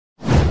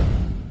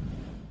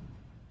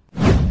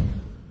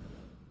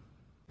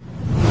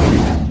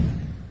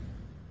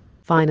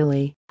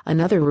Finally,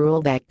 another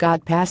rule that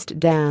got passed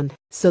down,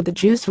 so the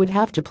Jews would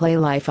have to play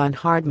life on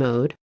hard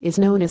mode, is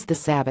known as the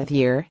Sabbath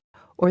year,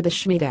 or the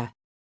Shemitah.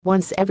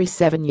 Once every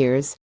 7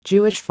 years,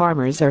 Jewish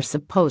farmers are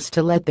supposed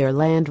to let their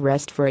land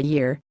rest for a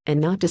year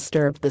and not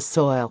disturb the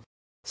soil.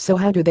 So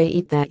how do they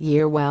eat that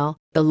year? Well,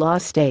 the law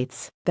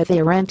states that they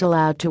aren't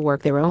allowed to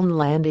work their own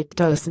land. It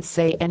doesn't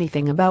say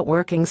anything about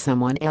working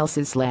someone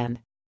else's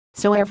land.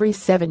 So every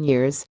 7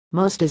 years,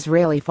 most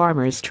Israeli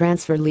farmers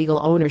transfer legal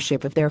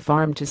ownership of their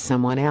farm to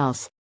someone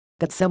else.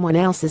 That someone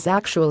else is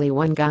actually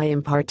one guy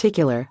in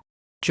particular.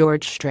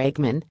 George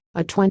Straikman,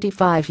 a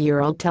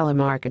 25-year-old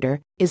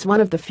telemarketer, is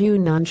one of the few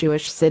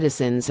non-Jewish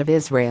citizens of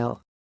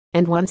Israel.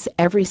 And once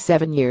every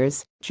 7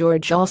 years,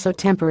 George also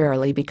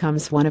temporarily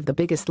becomes one of the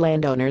biggest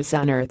landowners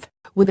on earth,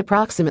 with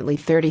approximately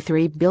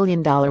 $33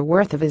 billion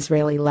worth of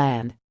Israeli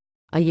land.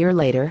 A year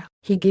later,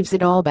 he gives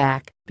it all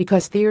back,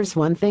 because there's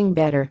one thing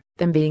better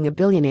than being a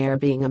billionaire: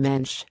 being a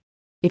mensch.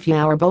 If you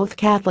are both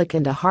Catholic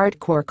and a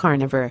hardcore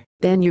carnivore,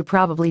 then you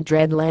probably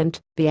dread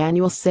Lent, the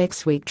annual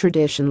 6-week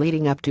tradition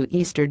leading up to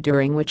Easter,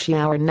 during which you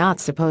are not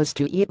supposed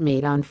to eat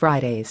meat on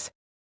Fridays.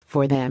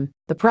 For them,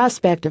 the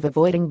prospect of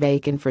avoiding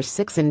bacon for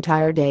 6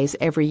 entire days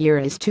every year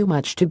is too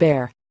much to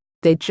bear.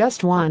 They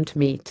just want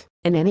meat,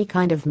 and any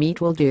kind of meat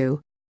will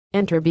do.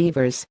 Enter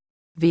beavers.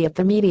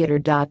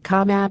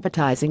 VietTheMediator.com.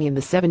 Appetizing in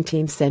the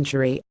 17th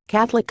century,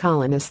 Catholic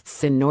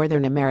colonists in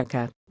Northern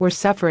America were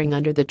suffering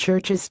under the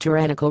Church's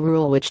tyrannical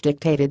rule, which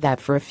dictated that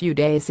for a few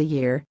days a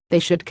year, they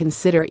should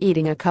consider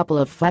eating a couple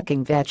of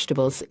fucking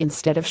vegetables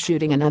instead of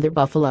shooting another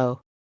buffalo.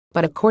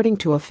 But according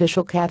to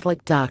official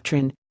Catholic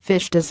doctrine,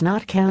 fish does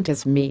not count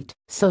as meat,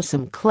 so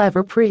some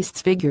clever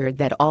priests figured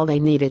that all they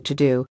needed to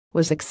do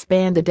was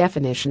expand the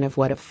definition of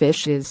what a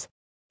fish is.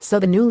 So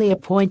the newly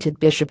appointed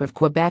Bishop of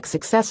Quebec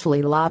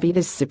successfully lobbied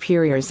his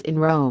superiors in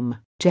Rome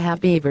to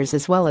have beavers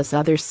as well as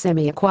other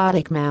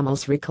semi-aquatic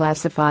mammals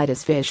reclassified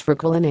as fish for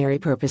culinary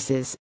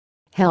purposes.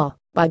 Hell,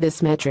 by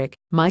this metric,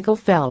 Michael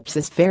Phelps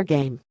is fair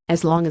game,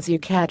 as long as you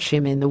catch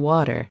him in the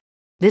water.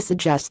 This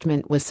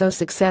adjustment was so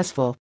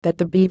successful that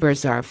the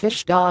beavers are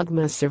fish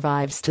dogma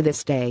survives to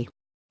this day.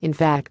 In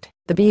fact,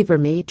 the beaver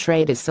meat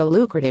trade is so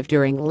lucrative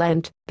during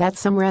Lent that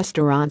some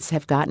restaurants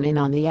have gotten in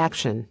on the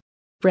action.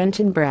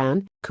 Brenton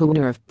Brown,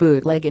 co-owner of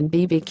Bootleg and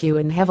BBQ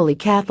in heavily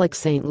Catholic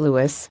St.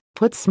 Louis,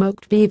 put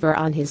smoked beaver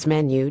on his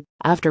menu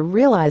after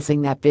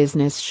realizing that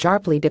business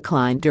sharply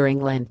declined during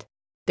Lent.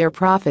 Their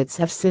profits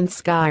have since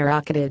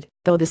skyrocketed,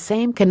 though the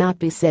same cannot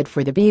be said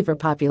for the beaver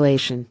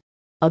population.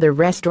 Other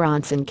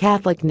restaurants in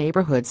Catholic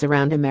neighborhoods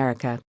around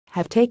America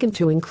have taken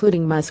to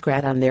including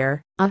muskrat on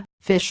their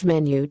fish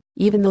menu,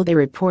 even though they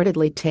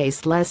reportedly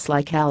taste less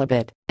like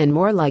halibut and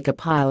more like a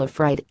pile of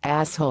fried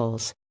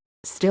assholes.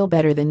 Still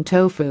better than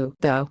tofu,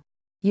 though.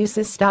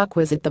 Uses stock.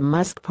 Was it the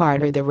musk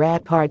part or the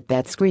rat part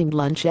that screamed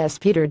lunch?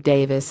 Peter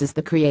Davis is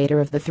the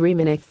creator of the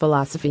 3-Minute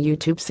Philosophy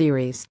YouTube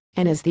series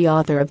and is the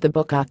author of the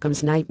book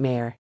Occam's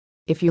Nightmare.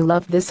 If you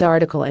love this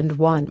article and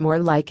want more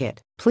like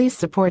it, please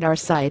support our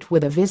site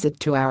with a visit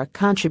to our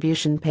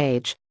contribution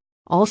page.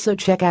 Also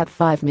check out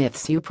 5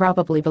 myths you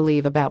probably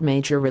believe about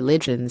major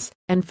religions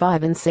and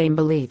 5 insane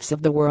beliefs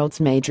of the world's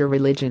major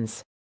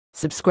religions.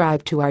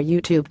 Subscribe to our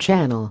YouTube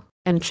channel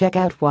and check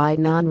out why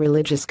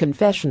non-religious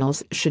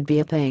confessionals should be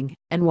a thing,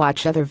 and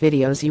watch other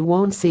videos you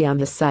won't see on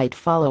the site.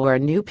 Follow our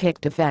new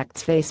Picked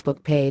Effects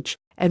Facebook page,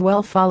 and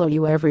we'll follow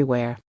you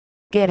everywhere.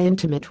 Get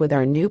intimate with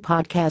our new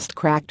podcast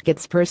Cracked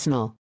Gets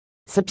Personal.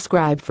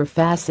 Subscribe for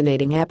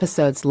fascinating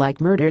episodes like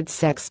Murdered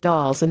Sex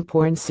Dolls and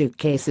Porn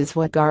Suitcases,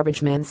 What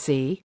Garbage Men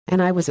See,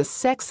 and I Was a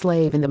Sex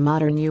Slave in the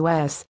Modern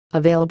U.S.,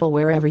 available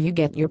wherever you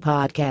get your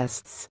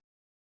podcasts.